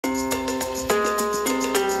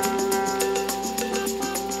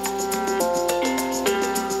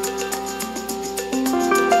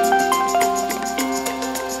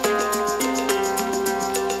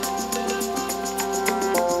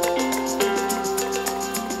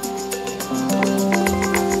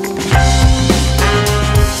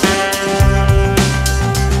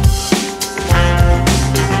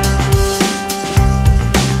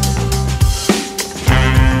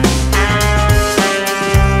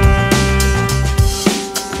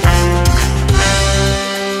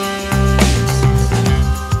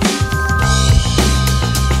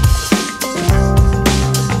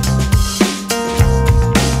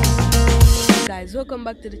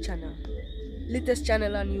to the channel. Latest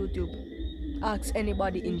channel on YouTube. Ask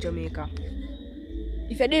anybody in Jamaica.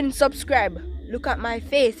 If you didn't subscribe, look at my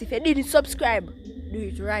face. If you didn't subscribe, do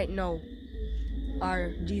it right now,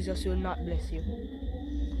 or Jesus will not bless you.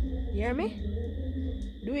 You hear me?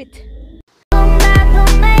 Do it.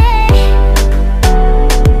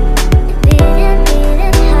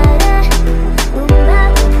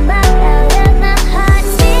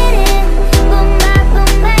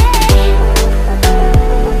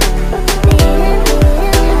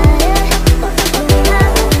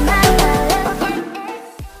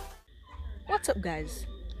 What's up, guys?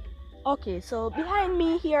 Okay, so behind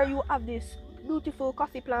me here you have this beautiful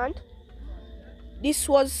coffee plant. This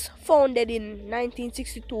was founded in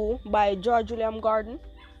 1962 by George William Gordon.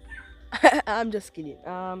 I'm just kidding.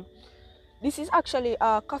 This is actually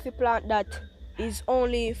a coffee plant that is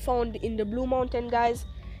only found in the Blue Mountain, guys.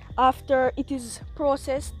 After it is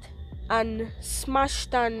processed and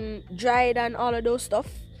smashed and dried and all of those stuff,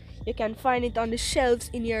 you can find it on the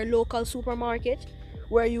shelves in your local supermarket,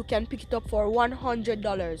 where you can pick it up for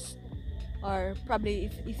 $100, or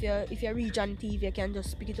probably if you're rich on TV, you can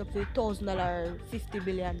just pick it up for $1,000, 50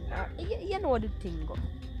 billion. You know the thing go.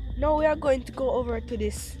 Now we are going to go over to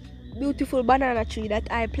this beautiful banana tree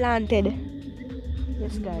that I planted.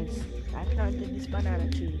 Yes, guys, I planted this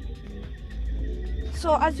banana tree.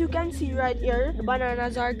 So as you can see right here, the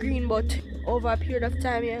bananas are green, but over a period of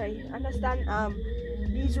time, you understand,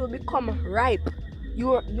 these will become ripe.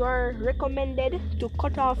 You're recommended to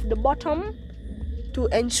cut off the bottom to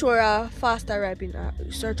ensure a faster ripening.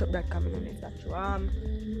 Search up that comment on if that's true.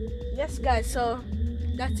 Yes, guys, so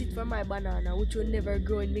that's it for my banana, which will never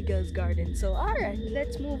grow in Miguel's garden. So alright,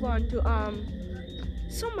 let's move on to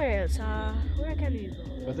somewhere else. Where can we go?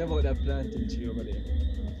 What about that planting tree over there?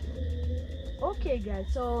 Okay, guys,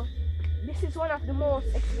 so this is one of the most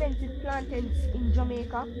expensive plantains in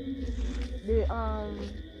Jamaica.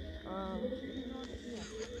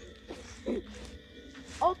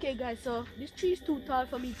 Okay, guys, so this tree is too tall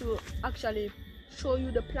for me to actually show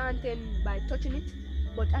you the plantain by touching it,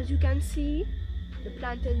 but as you can see, the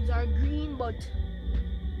plantains are green, but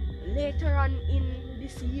later on in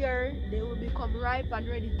this year they will become ripe and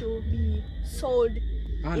ready to be sold.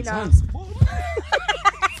 Hands.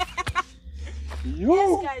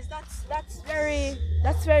 Yes, guys, that's very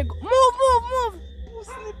good. Move.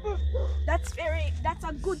 That's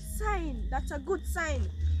a good sign. That's a good sign.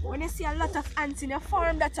 When you see a lot of ants in your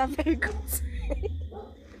farm, that's a very good sign.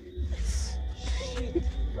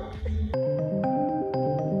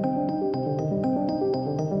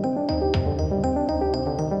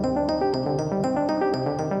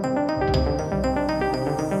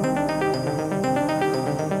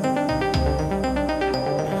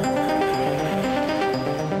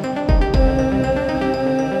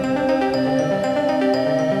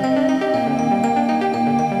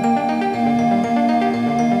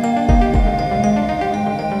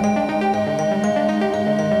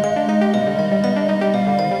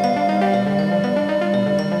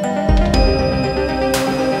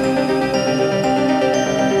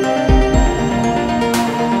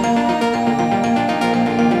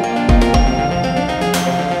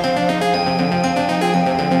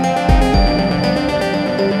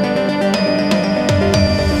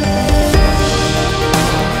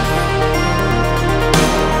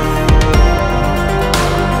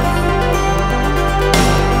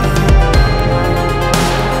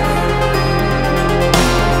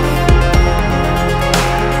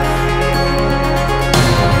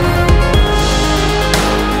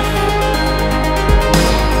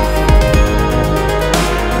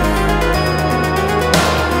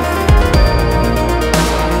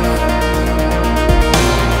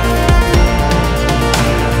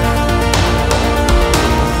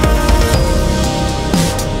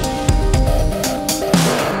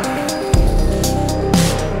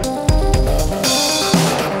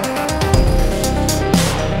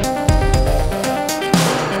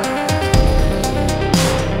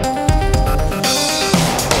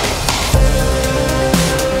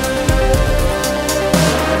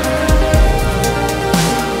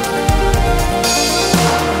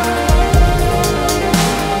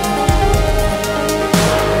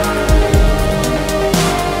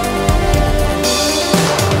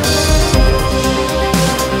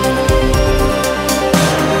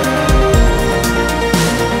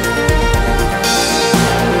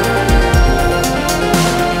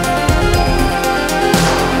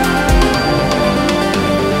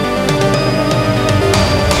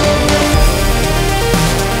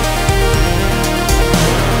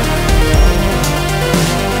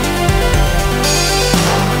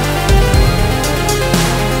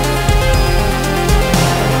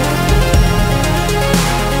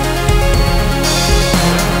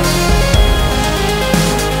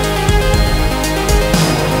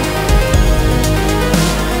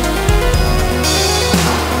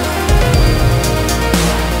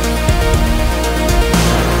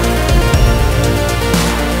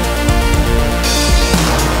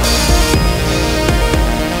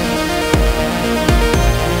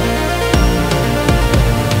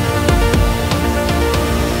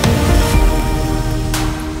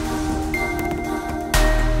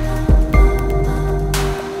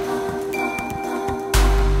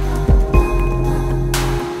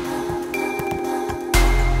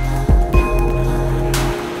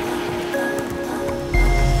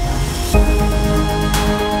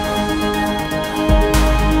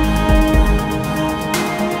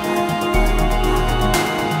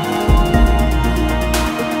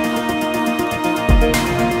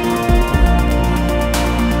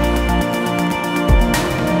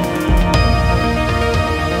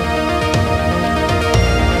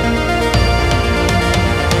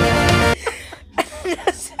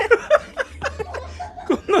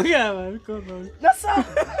 Yeah, man, come on. That's all.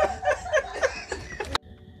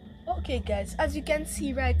 Okay, guys, as you can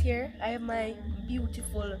see right here, I have my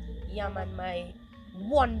beautiful yam and my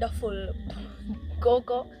wonderful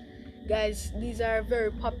cocoa. Guys, these are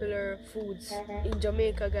very popular foods in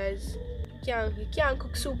Jamaica, guys. You can't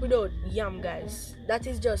cook soup without yam, guys. That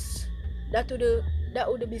is just that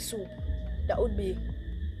would be soup. That would be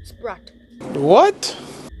sprat. What?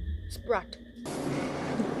 Sprat.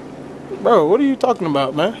 Bro, what are you talking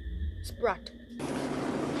about, man? Sprat.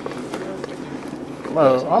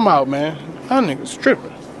 Bro, I'm out, man. That nigga's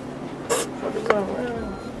tripping.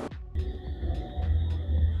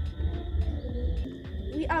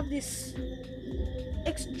 We have this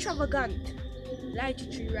extravagant lychee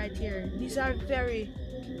tree right here. These are very,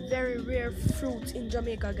 very rare fruits in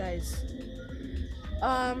Jamaica, guys.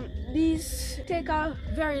 These take a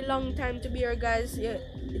very long time to bear, guys. Yeah,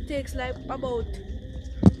 it takes like about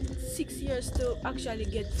 6 years to actually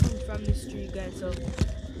get fruit from this tree, guys. So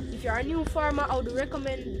if you're a new farmer, I would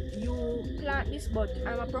recommend you plant this, but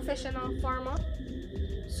I'm a professional farmer,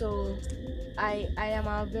 so I am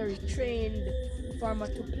a very trained farmer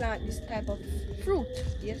to plant this type of fruit.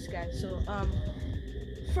 Yes, guys. So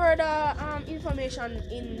further information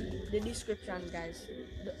in the description, guys.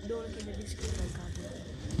 Don't look in the description, guys.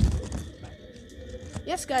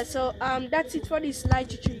 Yes, guys. So that's it for this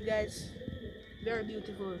lychee tree, guys. Very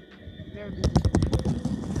beautiful, very beautiful.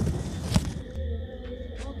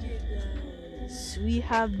 Okay, guys, we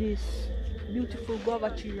have this beautiful guava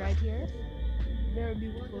tree right here. Very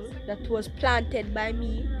beautiful. That was planted by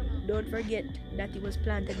me. Don't forget that it was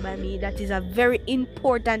planted by me. That is a very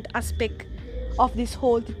important aspect of this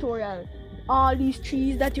whole tutorial. All these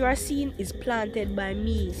trees that you are seeing is planted by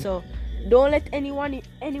me, so don't let anyone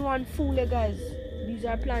fool you, guys. These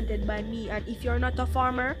are planted by me, and if you're not a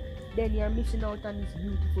farmer, then you're missing out on these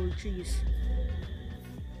beautiful trees.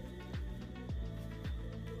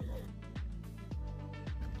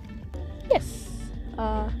 Yes.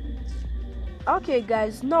 Okay,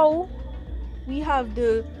 guys, now we have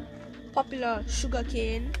the popular sugar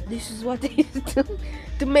cane. This is what they use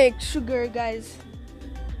to make sugar, guys.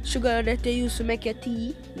 Sugar that they use to make your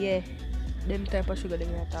tea. Yeah, them type of sugar they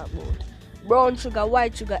talk about. Brown sugar,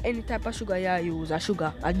 white sugar, any type of sugar you use, a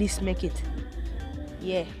sugar, and this make it.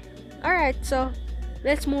 Yeah. Alright, so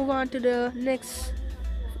let's move on to the next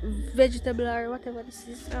vegetable or whatever this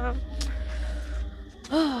is.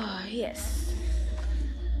 Oh yes.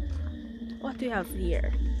 What do we have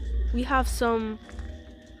here? We have some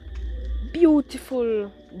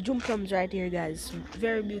beautiful jumplums right here, guys.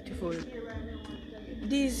 Very beautiful.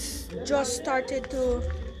 These just started to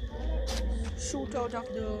shoot out of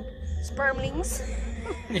the spermlings.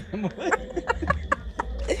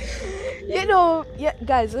 You know, yeah,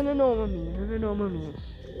 guys, I don't know mommy.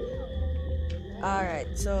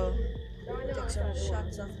 Alright, so take some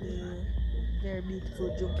shots of the very beautiful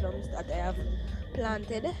jumplums that I have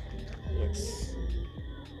planted. Yes.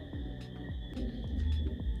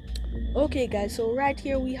 Okay, guys, so right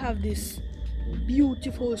here we have this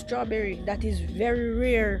beautiful strawberry that is very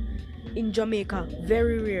rare in Jamaica.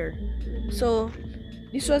 Very rare. So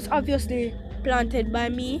this was obviously planted by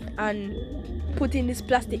me and put in this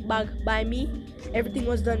plastic bag by me. Everything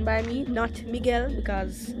was done by me, not Miguel,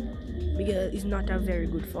 because Miguel is not a very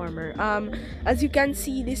good farmer. As you can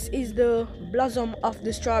see, this is the blossom of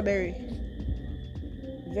the strawberry.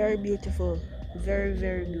 Very beautiful, very,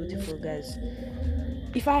 very beautiful, guys.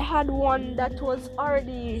 If I had one that was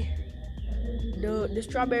already the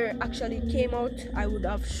strawberry actually came out, I would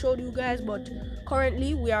have showed you guys, but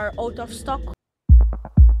currently we are out of stock.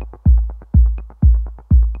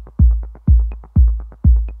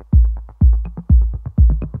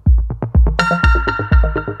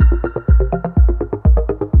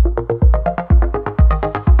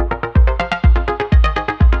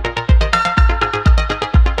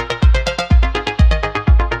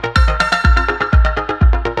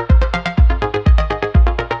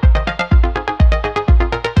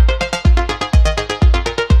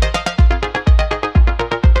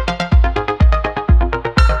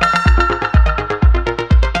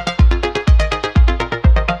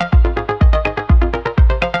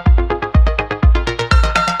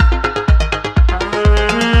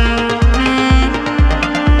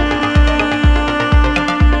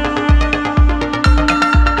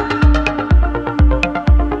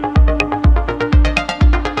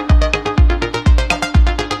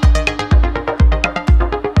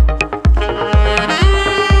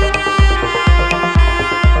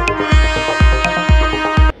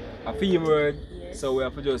 Word, so we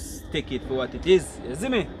have to just take it for what it is. You see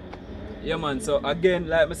me? Yeah, man. So again,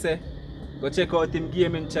 like I say, go check out him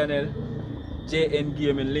gaming channel. JN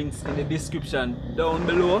Gaming, links in the description down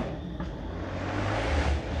below.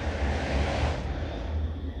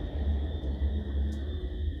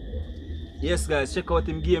 Yes guys, check out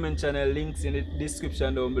him gaming channel, links in the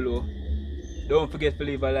description down below. Don't forget to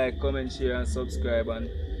leave a like, comment, share and subscribe, and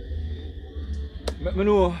let me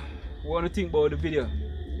know what you think about the video.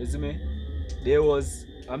 You see me? There was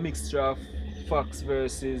a mixture of facts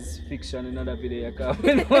versus fiction in another video.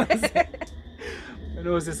 I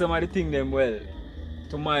know see some of the things them, well,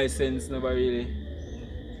 to my sense never really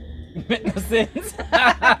make no sense.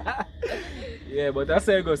 Yeah, but that's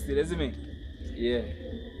how it goes still, you see me? Yeah.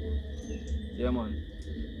 Yeah man.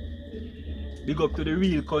 Big up to the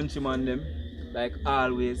real countryman them, like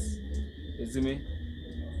always. You see me?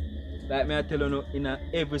 Like me I tell you in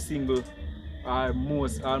every single or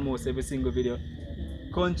almost every single video.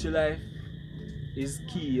 Country life is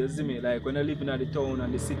key, you see me? Like when I live in the town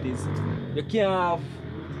and the cities, you can't have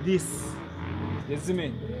this. You see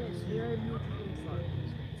me?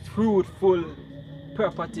 Fruitful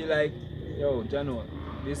property like yo, Jano.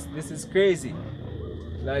 This is crazy.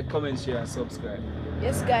 Like, comment, share, and subscribe.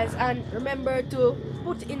 Yes, guys, and remember to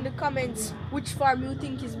put in the comments which farm you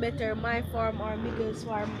think is better, my farm or Miguel's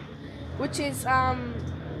farm. Which is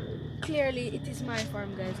clearly it is my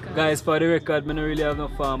farm, guys. Guys, for the record, I don't really have no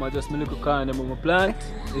farm. I just my little corner with my plant.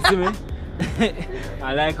 You see me?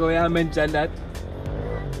 I like how you mentioned that.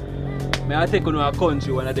 I take on a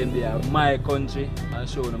country, one of them there, my country, and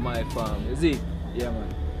show you my farm. You see? Yeah,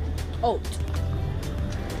 man. Out.